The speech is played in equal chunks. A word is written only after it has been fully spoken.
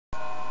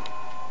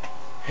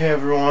Hey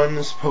everyone,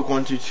 this is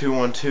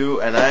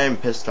Poke12212 and I am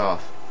pissed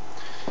off.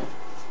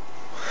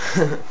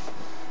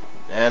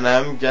 And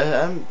I'm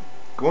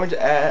going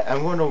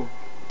to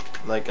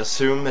like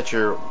assume that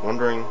you're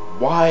wondering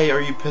why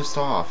are you pissed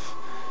off?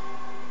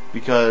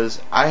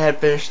 Because I had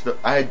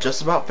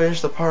just about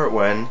finished the part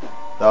when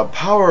the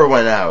power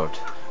went out.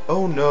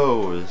 Oh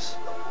noes.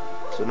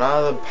 So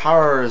now the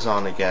power is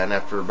on again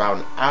after about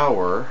an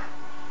hour.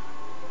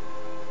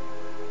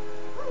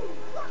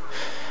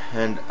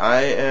 And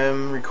I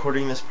am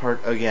recording this part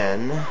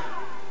again.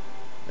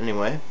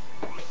 Anyway.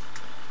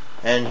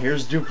 And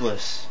here's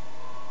Dupless.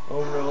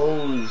 Oh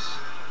noes.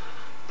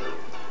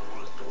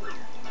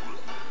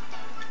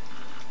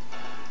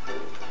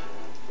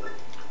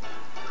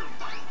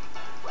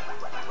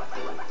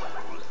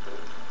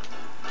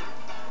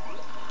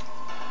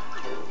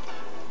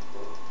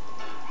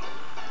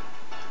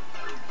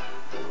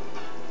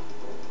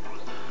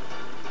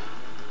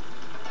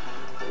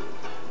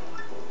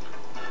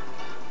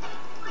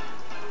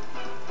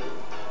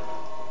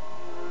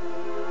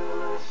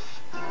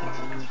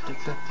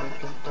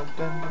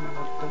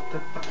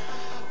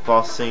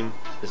 Boss scene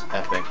is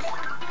epic.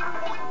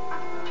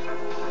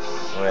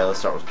 Okay, let's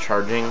start with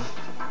charging.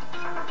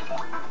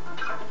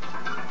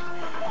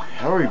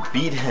 How do we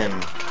beat him?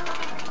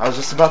 I was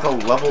just about to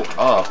level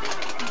up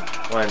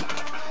when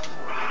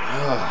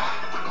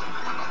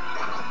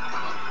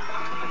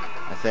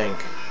I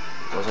think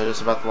was I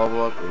just about to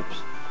level up?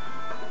 Oops.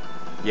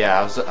 Yeah,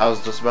 I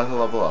was just about to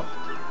level up.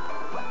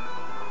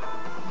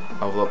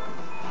 Level up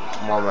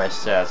more of my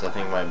stats. I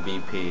think my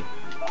BP.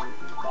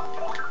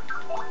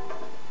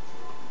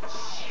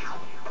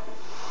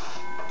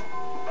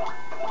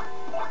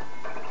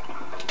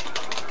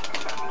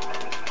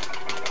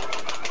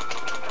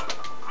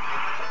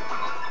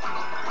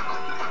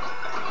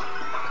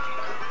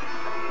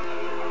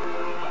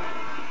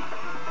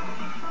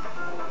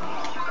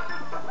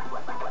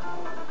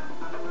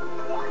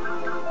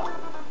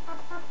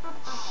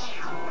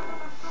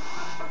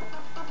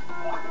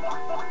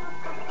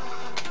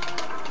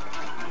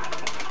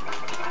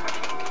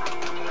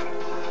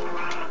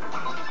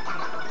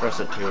 Press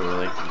it too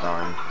early,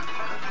 darn.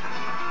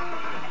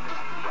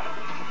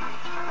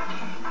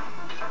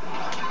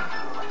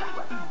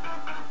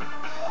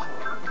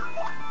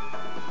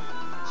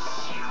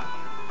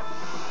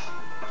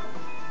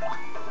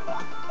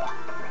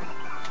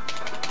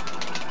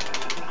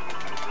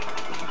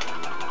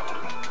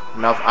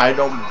 Now if I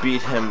don't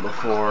beat him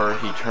before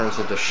he turns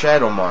into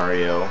Shadow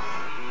Mario,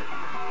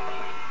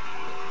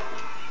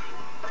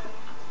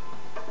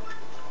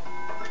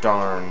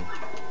 darn.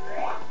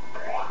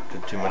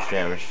 Did too much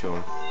damage to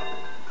him.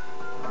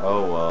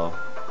 Oh well.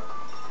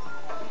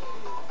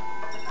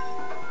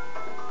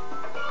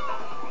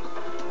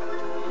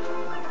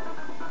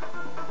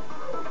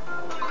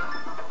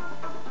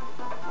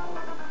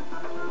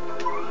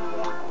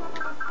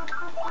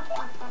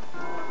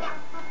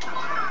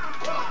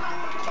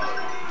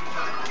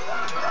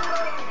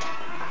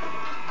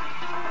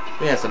 I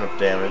think that's enough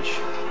damage.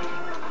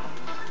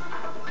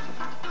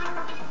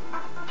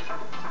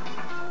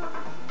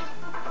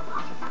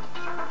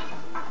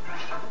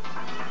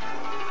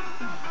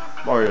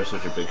 Mario's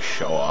such a big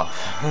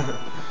show-off.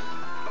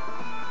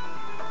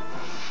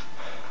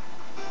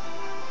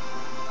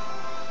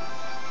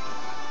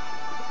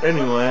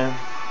 Anyway,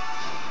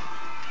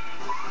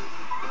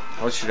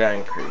 what should I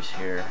increase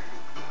here?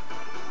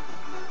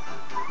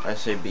 I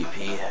say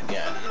BP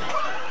again.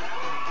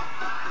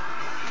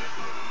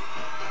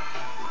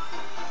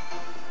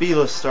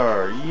 B-list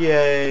star,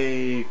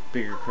 yay!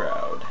 Bigger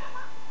crowd.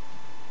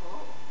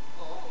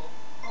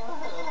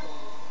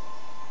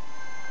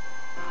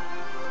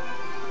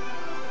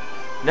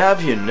 Now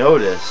if you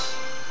notice,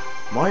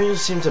 Mario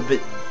seems a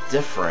bit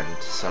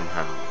different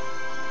somehow.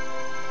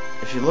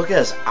 If you look at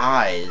his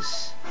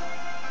eyes,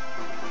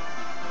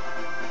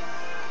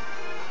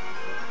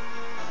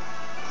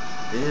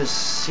 they just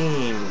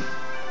seem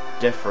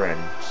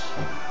different.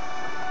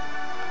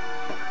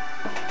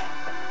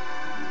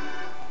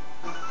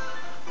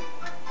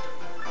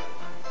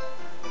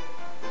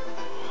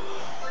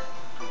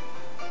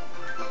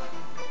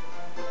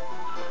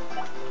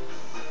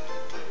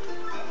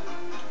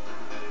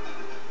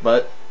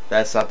 But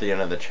that's not the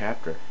end of the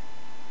chapter.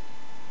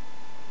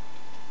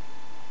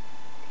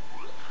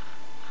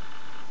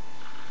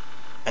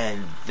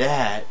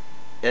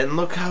 And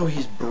look how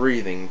he's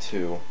breathing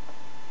too.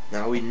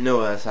 Now we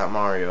know that's not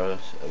Mario's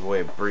way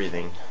of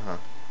breathing, huh?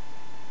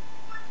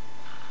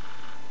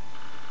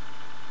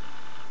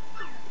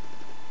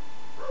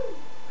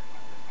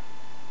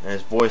 And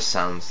his voice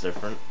sounds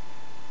different.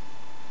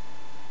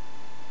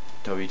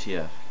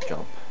 WTF,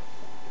 jump.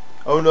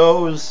 Oh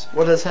no,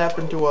 what has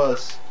happened to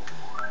us?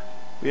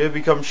 We have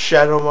become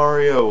Shadow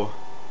Mario.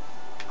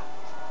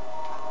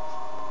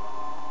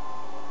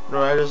 You know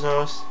what I just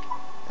noticed?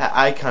 That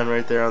icon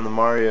right there on the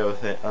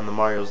Mario's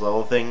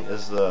level thing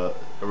is the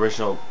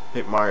original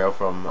Mario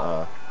from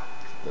the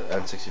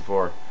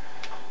N64.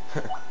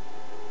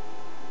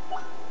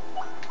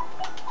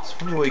 It's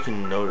funny what you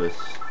can notice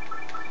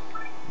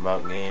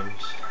about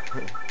games.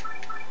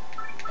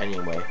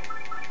 anyway.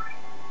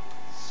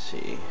 Let's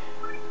see.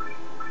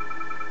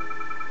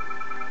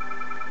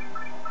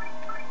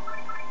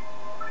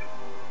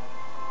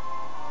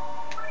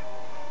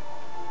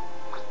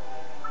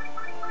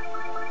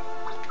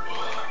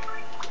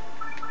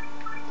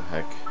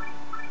 Heck.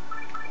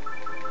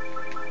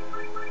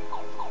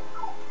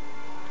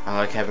 I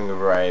like having a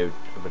variety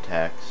of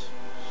attacks.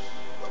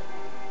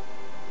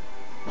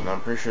 And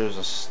I'm pretty sure there's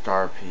a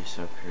star piece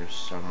up here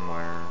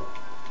somewhere.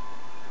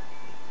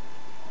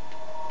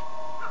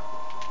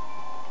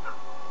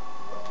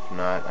 If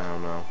not, I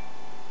don't know.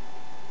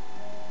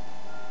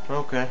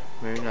 Okay,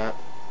 maybe not.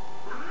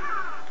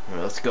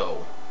 Alright, let's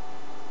go.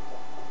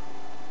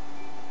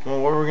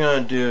 Well, what we're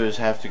gonna do is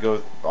have to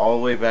go all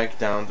the way back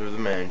down through the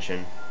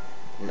mansion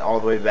and all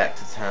the way back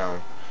to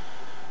town.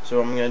 So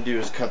what I'm gonna do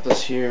is cut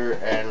this here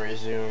and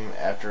resume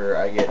after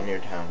I get near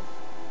town.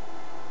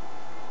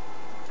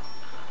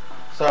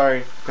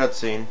 Sorry,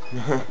 cutscene.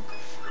 I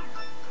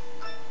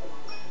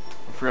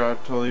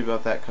forgot totally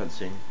about that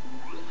cutscene.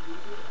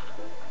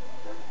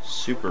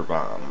 Super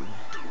bomb.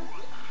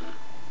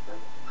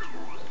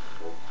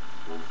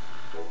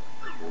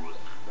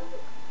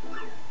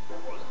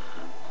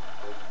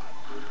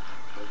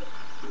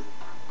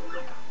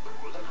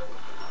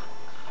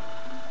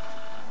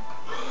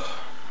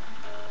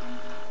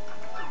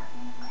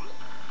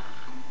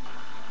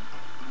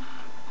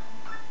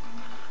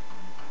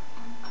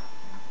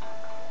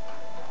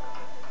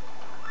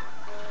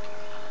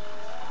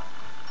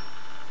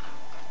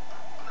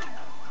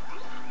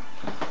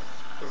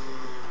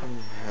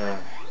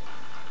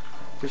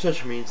 You're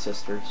such mean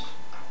sisters.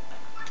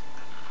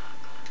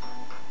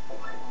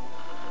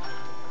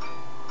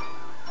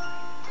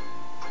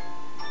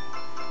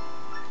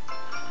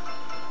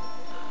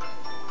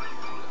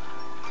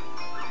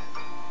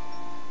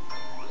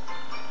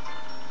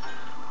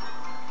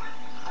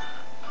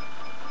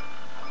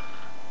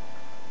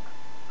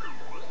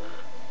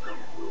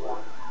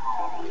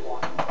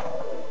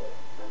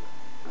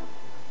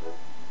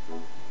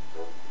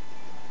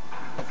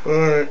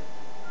 Alright.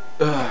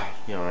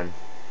 Yawn.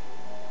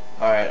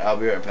 Alright, I'll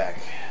be right back.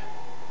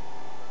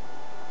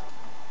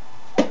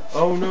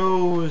 Oh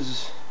no!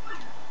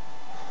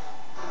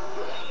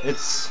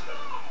 It's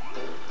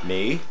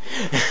me?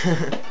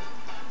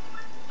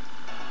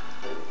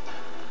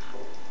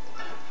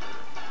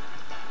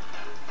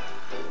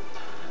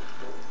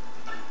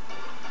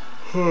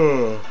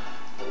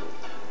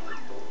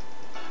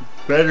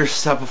 Better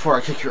stop before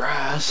I kick your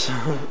ass.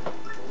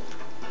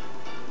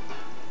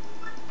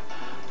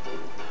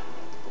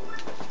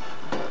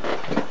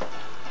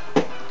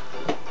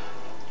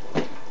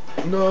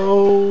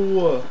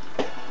 No.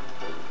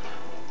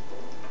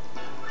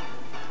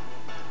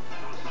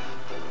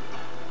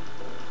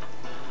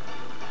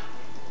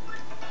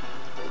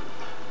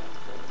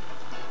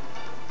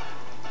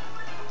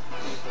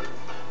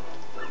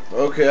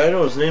 Okay, I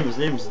know his name. His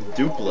name's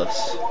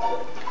Dupless.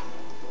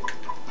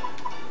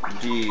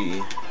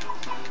 D-O-O.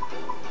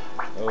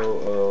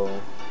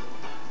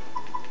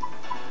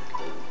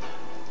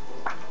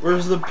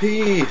 Where's the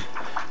P?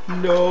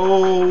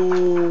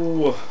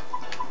 No.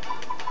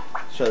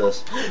 Let's try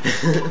this.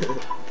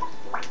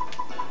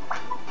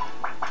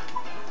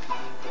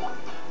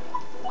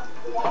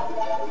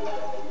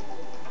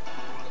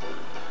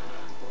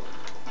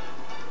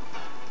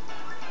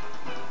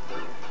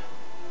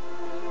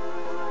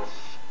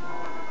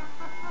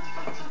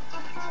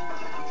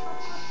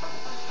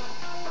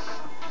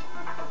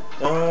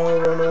 Oh,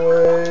 run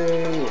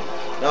away!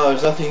 No,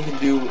 there's nothing you can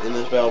do in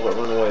this battle but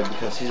run away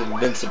because he's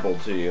invincible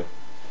to you.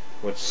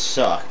 Which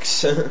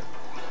sucks.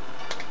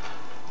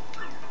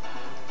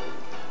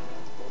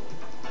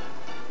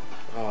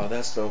 Oh,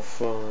 that's no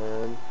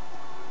fun.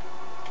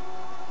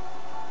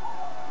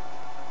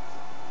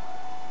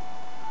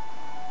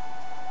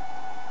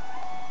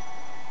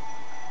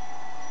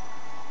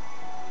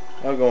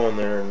 I'll go in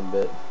there in a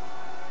bit.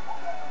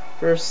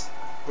 First,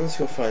 let's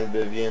go find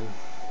Vivian.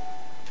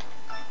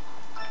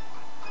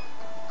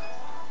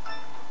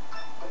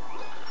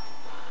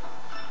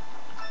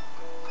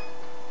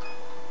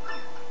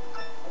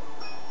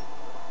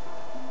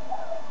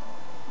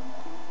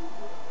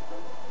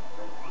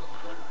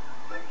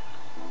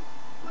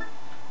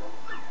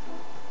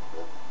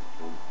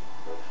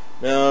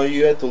 Now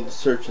you have to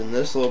search in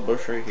this little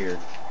bush right here.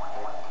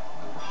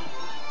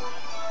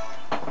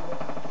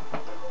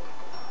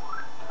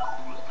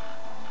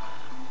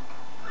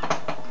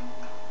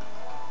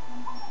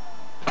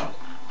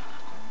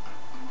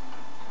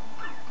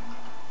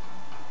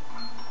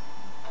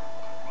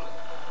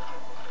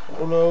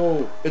 Oh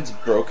no, it's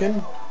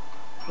broken?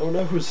 Oh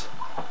no, who's...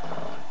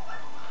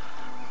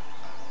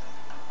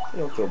 I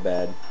don't feel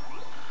bad.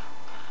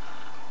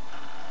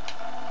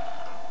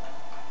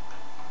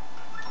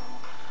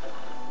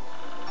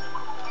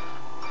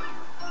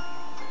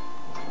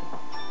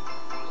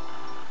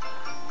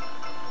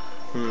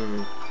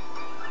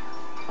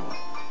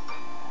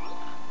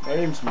 My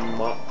name's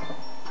Mom.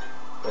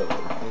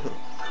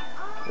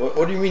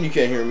 What do you mean you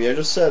can't hear me? I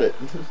just said it.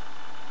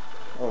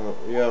 Oh,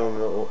 yeah, I don't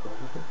know.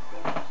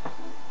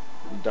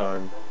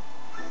 Darn.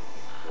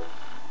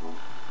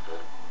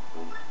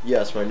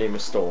 Yes, my name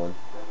is stolen.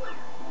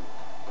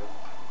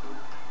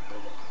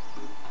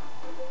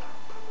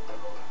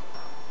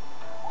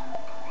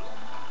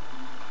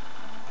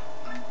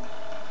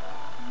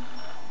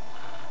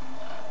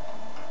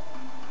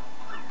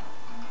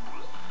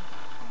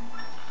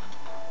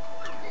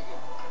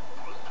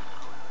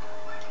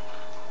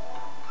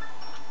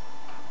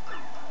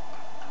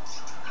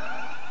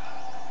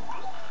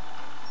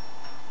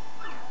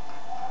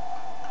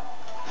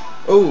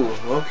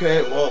 Oh,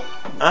 okay, well,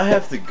 I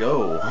have to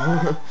go.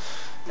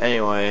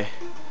 Anyway,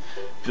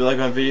 if you like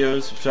my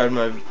videos, subscribe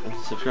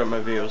to my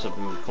videos up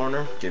in the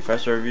corner. Get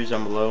 5-star reviews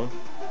down below.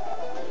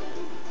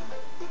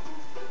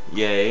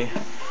 Yay.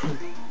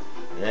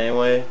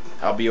 Anyway,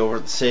 I'll be over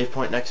at the save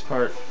point next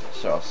part,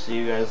 so I'll see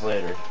you guys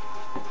later.